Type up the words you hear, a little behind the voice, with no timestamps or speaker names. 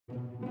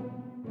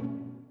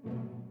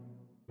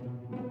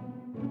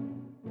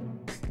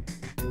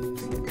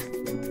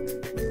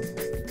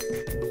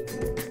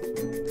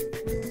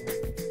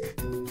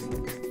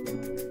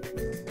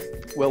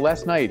Well,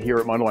 last night here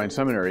at Mundelein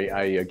Seminary,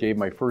 I gave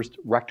my first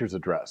rector's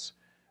address,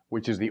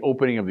 which is the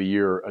opening of the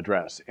year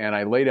address. And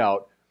I laid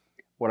out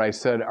what I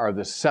said are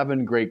the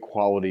 7 great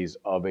qualities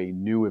of a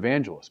new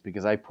evangelist,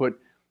 because I put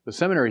the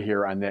seminary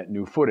here on that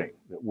new footing,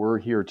 that we're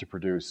here to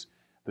produce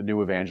the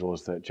new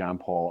evangelist that John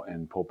Paul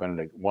and Pope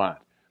Benedict want.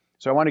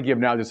 So I want to give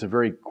now just a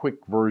very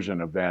quick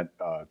version of that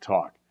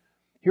talk.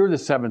 Here are the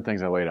 7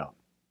 things I laid out.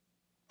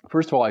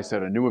 First of all, I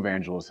said a new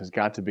evangelist has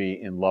got to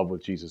be in love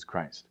with Jesus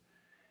Christ.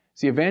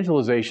 See,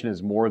 evangelization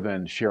is more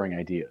than sharing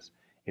ideas.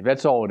 If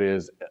that's all it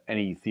is,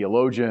 any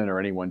theologian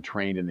or anyone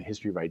trained in the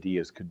history of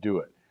ideas could do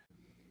it.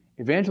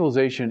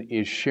 Evangelization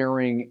is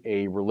sharing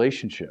a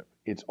relationship.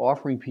 It's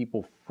offering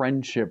people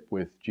friendship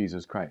with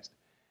Jesus Christ.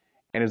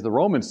 And as the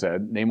Romans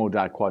said, nemo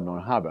dat quod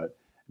non habet,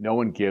 no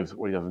one gives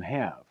what he doesn't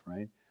have,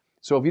 right?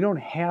 So if you don't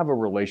have a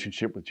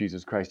relationship with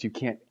Jesus Christ, you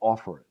can't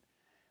offer it.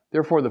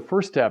 Therefore, the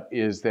first step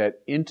is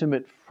that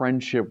intimate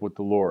friendship with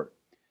the Lord,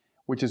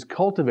 which is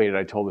cultivated,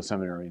 I told the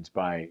seminarians,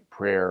 by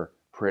prayer,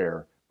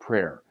 prayer,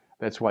 prayer.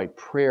 That's why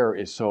prayer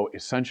is so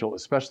essential,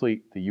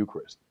 especially the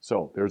Eucharist.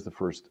 So there's the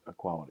first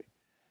quality.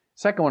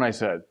 Second one, I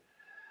said,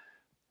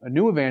 a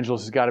new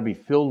evangelist has got to be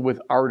filled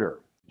with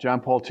ardor. John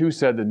Paul II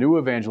said the new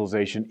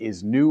evangelization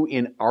is new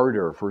in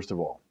ardor, first of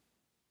all.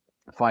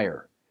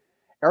 Fire.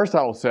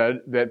 Aristotle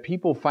said that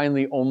people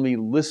finally only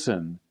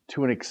listen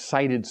to an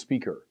excited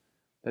speaker.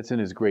 That's in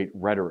his great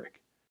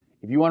Rhetoric.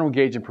 If you want to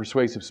engage in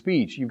persuasive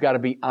speech, you've got to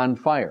be on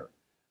fire.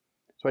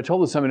 So I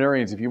told the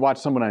seminarians, if you watch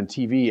someone on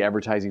TV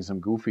advertising some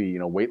goofy,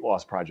 weight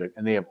loss project,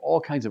 and they have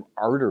all kinds of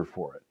ardor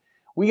for it,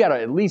 we got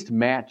to at least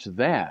match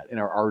that in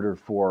our ardor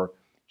for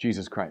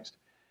Jesus Christ.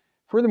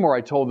 Furthermore, I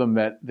told them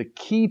that the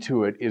key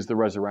to it is the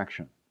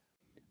resurrection.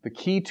 The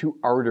key to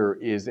ardor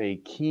is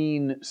a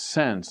keen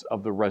sense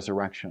of the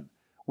resurrection.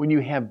 When you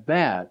have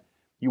that,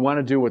 you want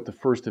to do what the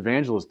first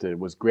evangelist did,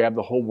 was grab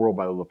the whole world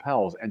by the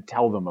lapels and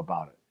tell them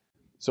about it.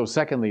 So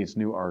secondly, it's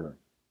new ardor.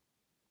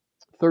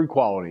 Third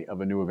quality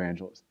of a new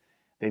evangelist.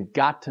 They've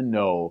got to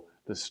know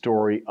the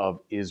story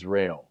of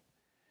Israel.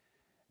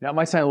 Now, it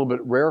might sound a little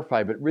bit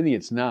rarefied, but really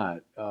it's not.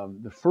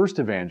 The first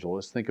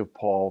evangelists, think of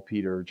Paul,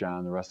 Peter,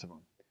 John, the rest of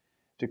them,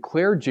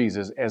 declared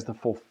Jesus as the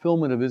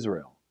fulfillment of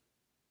Israel.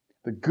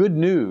 The good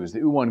news, the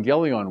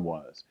Evangelion,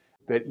 was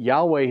that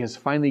Yahweh has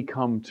finally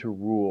come to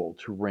rule,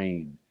 to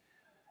reign.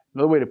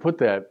 Another way to put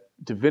that,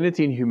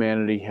 divinity and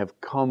humanity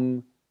have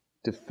come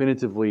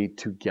definitively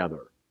together.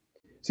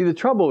 See, the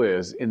trouble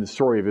is, in the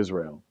story of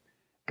Israel,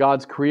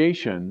 God's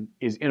creation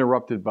is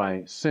interrupted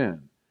by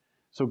sin.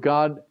 So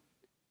God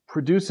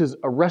produces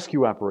a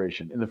rescue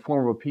operation in the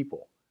form of a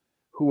people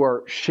who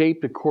are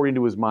shaped according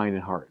to his mind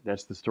and heart.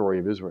 That's the story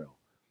of Israel.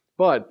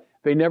 But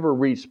they never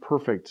reached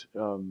perfect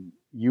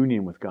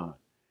union with God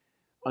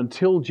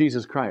until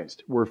Jesus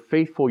Christ, where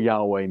faithful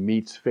Yahweh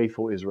meets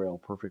faithful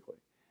Israel perfectly.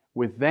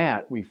 With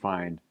that, we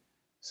find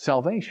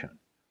salvation.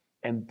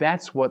 And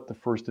that's what the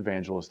first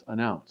evangelist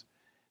announced.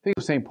 Think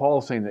of St.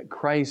 Paul saying that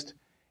Christ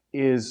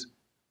is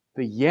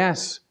the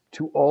yes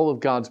to all of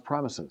God's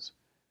promises.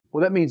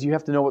 Well, that means you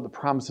have to know what the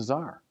promises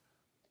are.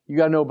 You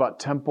got to know about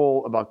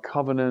temple, about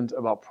covenant,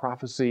 about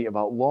prophecy,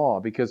 about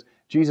law, because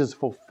Jesus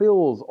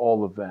fulfills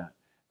all of that,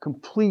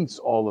 completes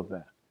all of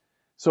that.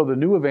 So the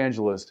new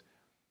evangelist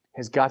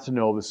has got to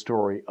know the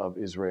story of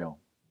Israel.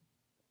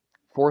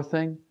 Fourth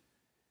thing,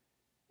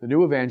 the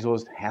new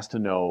evangelist has to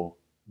know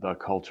the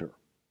culture.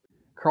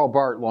 Karl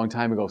Barth, a long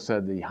time ago,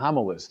 said the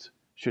homilist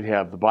should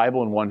have the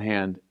Bible in one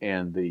hand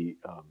and the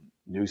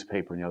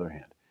newspaper in the other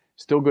hand.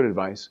 Still good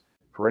advice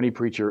for any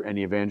preacher,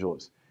 any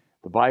evangelist.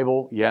 The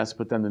Bible, yes,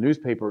 but then the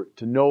newspaper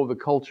to know the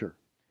culture.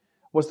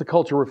 What's the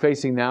culture we're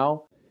facing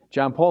now?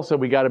 John Paul said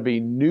we got to be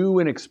new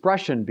in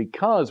expression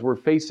because we're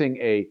facing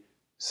a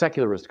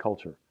secularist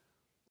culture.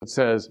 It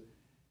says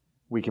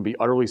we can be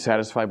utterly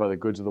satisfied by the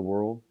goods of the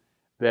world,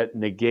 that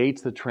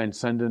negates the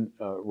transcendent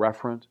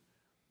referent,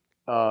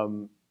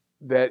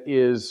 that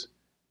is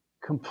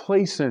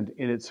complacent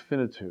in its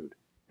finitude.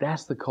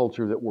 That's the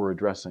culture that we're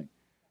addressing.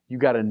 You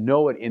got to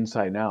know it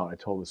inside and out, I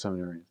told the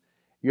seminarians.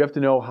 You have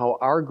to know how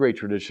our great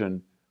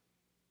tradition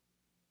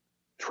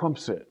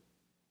trumps it,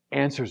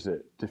 answers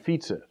it,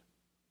 defeats it.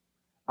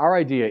 Our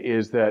idea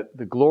is that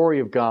the glory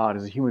of God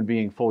is a human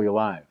being fully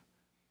alive.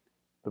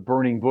 The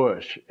burning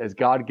bush, as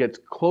God gets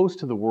close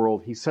to the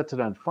world, he sets it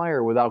on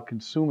fire without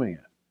consuming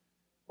it.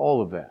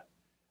 All of that.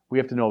 We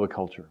have to know the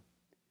culture.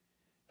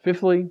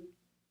 Fifthly,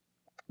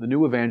 the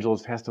new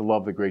evangelist has to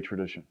love the great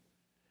tradition.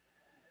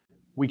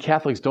 We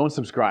Catholics don't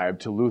subscribe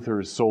to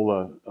Luther's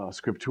sola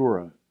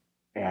scriptura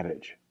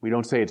adage. We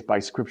don't say it's by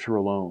Scripture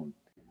alone.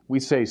 We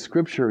say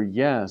Scripture,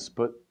 yes,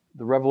 but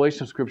the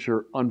revelation of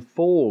Scripture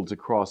unfolds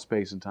across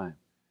space and time.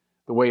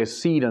 The way a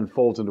seed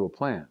unfolds into a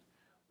plant.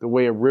 The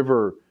way a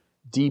river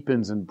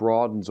deepens and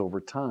broadens over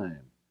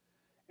time.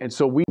 And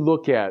so we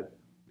look at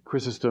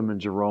Chrysostom and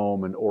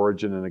Jerome and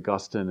Origen and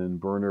Augustine and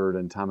Bernard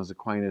and Thomas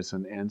Aquinas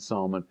and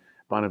Anselm and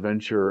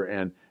Bonaventure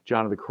and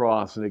John of the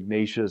Cross and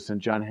Ignatius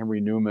and John Henry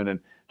Newman and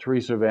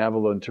Teresa of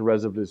Avila and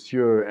Thérèse of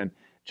Lisieux and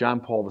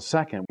John Paul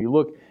II. We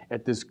look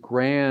at this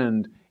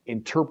grand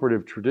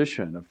interpretive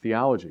tradition of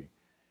theology.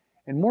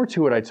 And more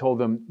to it, I told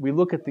them, we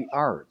look at the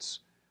arts,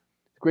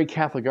 great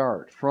Catholic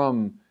art,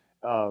 from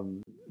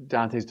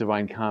Dante's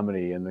Divine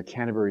Comedy and the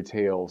Canterbury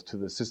Tales to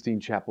the Sistine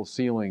Chapel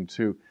ceiling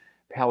to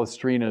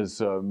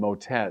Palestrina's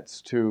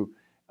motets to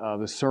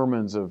the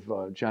sermons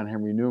of John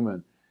Henry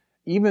Newman,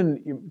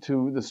 even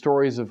to the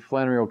stories of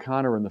Flannery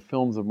O'Connor and the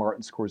films of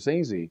Martin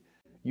Scorsese.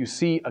 You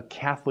see a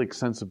Catholic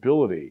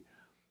sensibility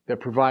that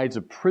provides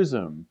a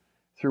prism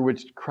through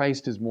which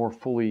Christ is more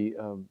fully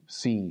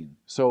seen.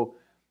 So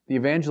the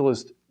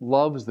evangelist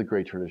loves the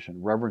great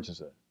tradition, reverences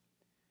it.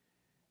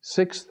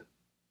 Sixth,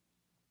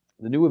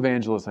 the new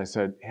evangelist, I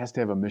said, has to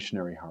have a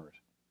missionary heart.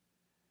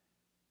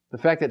 The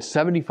fact that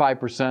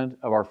 75%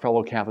 of our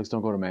fellow Catholics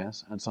don't go to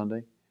Mass on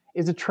Sunday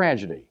is a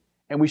tragedy,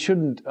 and we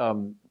shouldn't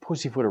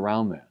pussyfoot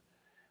around that.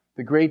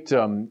 The great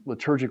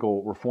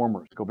liturgical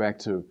reformers, go back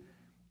to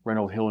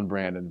Reinhold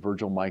Hillenbrand and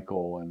Virgil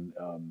Michael and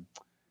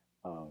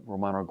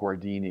Romano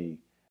Guardini,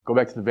 go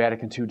back to the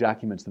Vatican II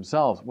documents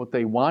themselves. What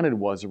they wanted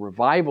was a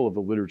revival of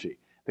the liturgy.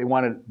 They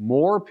wanted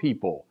more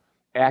people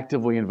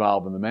actively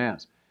involved in the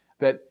Mass.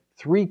 That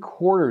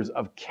 3/4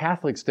 of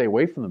Catholics stay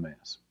away from the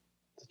Mass.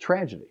 It's a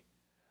tragedy.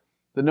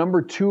 The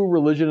number 2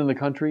 religion in the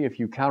country, if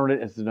you counted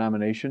it as a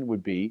denomination,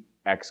 would be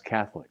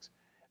ex-Catholics.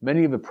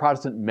 Many of the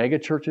Protestant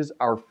megachurches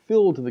are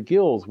filled to the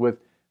gills with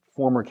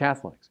former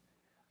Catholics.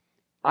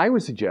 I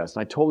would suggest,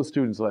 and I told the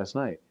students last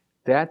night,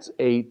 that's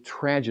a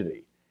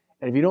tragedy.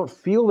 And if you don't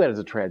feel that as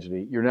a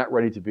tragedy, you're not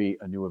ready to be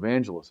a new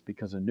evangelist,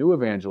 because a new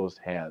evangelist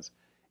has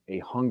a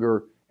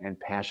hunger and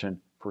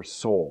passion for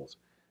souls,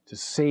 to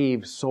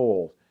save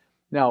souls.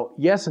 Now,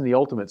 yes, in the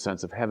ultimate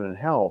sense of heaven and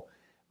hell,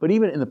 but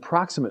even in the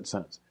proximate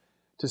sense,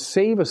 to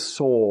save a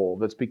soul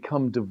that's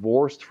become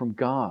divorced from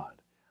God,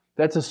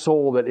 that's a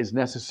soul that is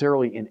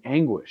necessarily in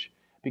anguish,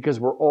 because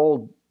we're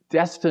all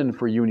destined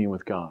for union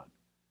with God.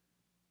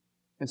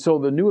 And so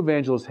the new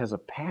evangelist has a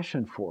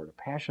passion for it, a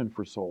passion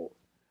for souls.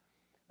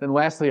 Then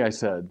lastly, I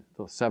said,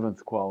 the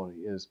 7th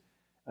quality is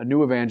a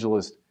new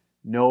evangelist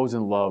knows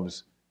and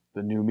loves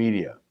the new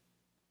media,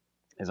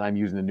 as I'm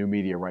using the new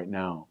media right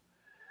now.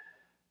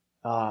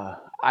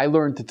 I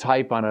learned to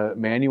type on a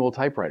manual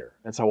typewriter.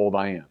 That's how old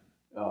I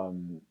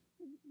am.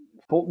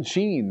 Fulton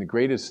Sheen, the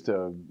greatest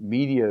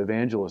media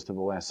evangelist of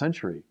the last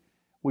century,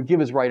 would give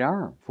his right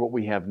arm for what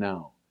we have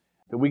now.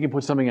 That we can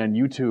put something on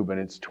YouTube and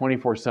it's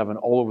 24/7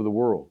 all over the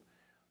world.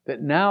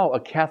 That now a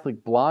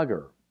Catholic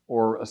blogger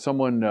or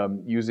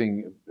someone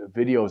using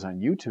videos on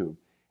YouTube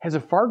has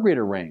a far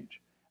greater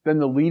range than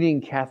the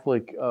leading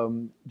Catholic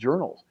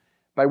journals,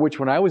 by which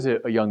when I was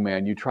a young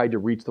man, you tried to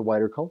reach the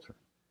wider culture.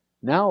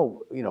 Now,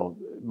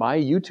 my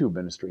YouTube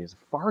ministry has a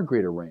far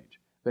greater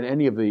range than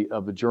any of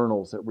the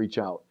journals that reach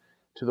out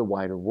to the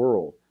wider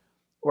world.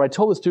 What I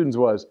told the students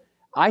was,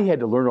 I had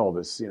to learn all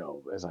this,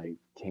 as I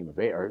came of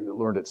age, or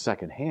learned it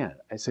secondhand.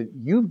 I said,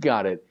 you've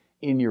got it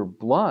in your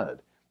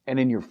blood and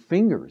in your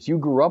fingers. You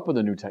grew up with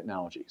the new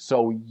technology,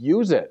 so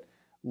use it,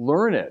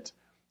 learn it,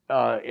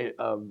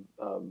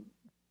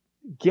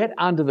 get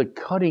onto the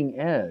cutting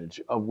edge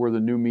of where the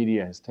new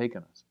media has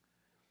taken us.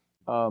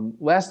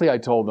 Lastly, I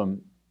told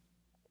them,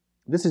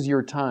 this is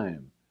your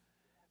time.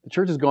 The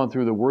church has gone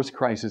through the worst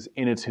crisis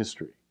in its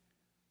history,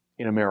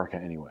 in America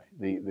anyway,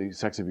 the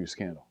sex abuse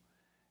scandal.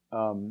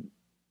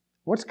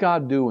 What's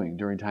God doing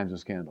during times of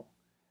scandal?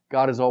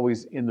 God is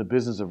always in the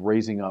business of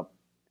raising up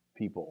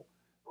people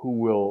who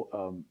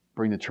will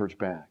bring the church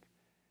back.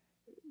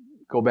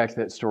 Go back to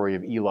that story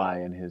of Eli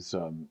and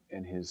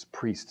his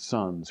priest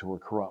sons who were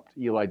corrupt.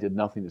 Eli did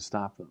nothing to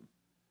stop them.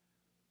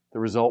 The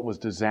result was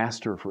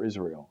disaster for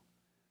Israel.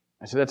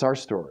 I said, that's our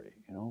story.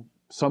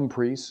 Some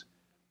priests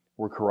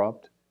were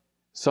corrupt.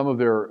 Some of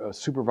their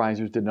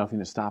supervisors did nothing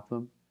to stop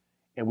them,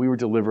 and we were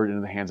delivered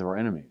into the hands of our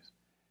enemies.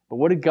 But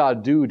what did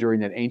God do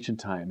during that ancient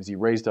time as he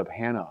raised up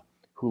Hannah,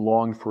 who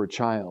longed for a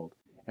child?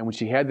 And when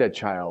she had that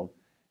child,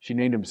 she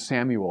named him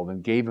Samuel,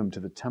 then gave him to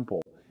the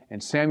temple.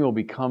 And Samuel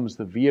becomes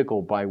the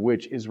vehicle by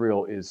which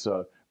Israel is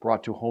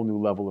brought to a whole new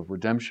level of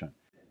redemption.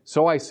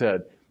 So I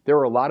said, there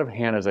are a lot of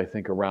Hannahs, I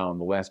think, around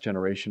the last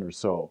generation or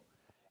so.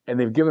 And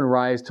they've given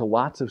rise to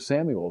lots of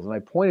Samuels. And I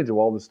pointed to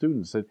all the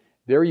students and said,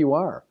 there you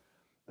are,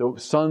 the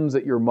sons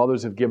that your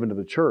mothers have given to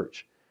the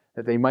church,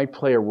 that they might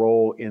play a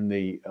role in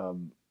the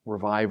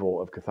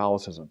revival of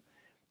Catholicism.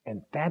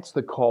 And that's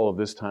the call of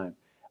this time.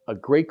 A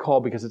great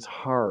call because it's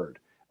hard.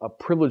 A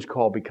privileged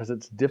call because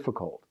it's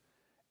difficult.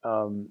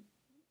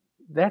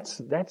 That's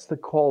the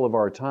call of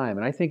our time.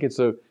 And I think it's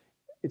a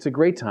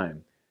great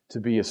time to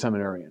be a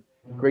seminarian.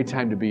 A great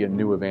time to be a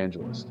new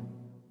evangelist.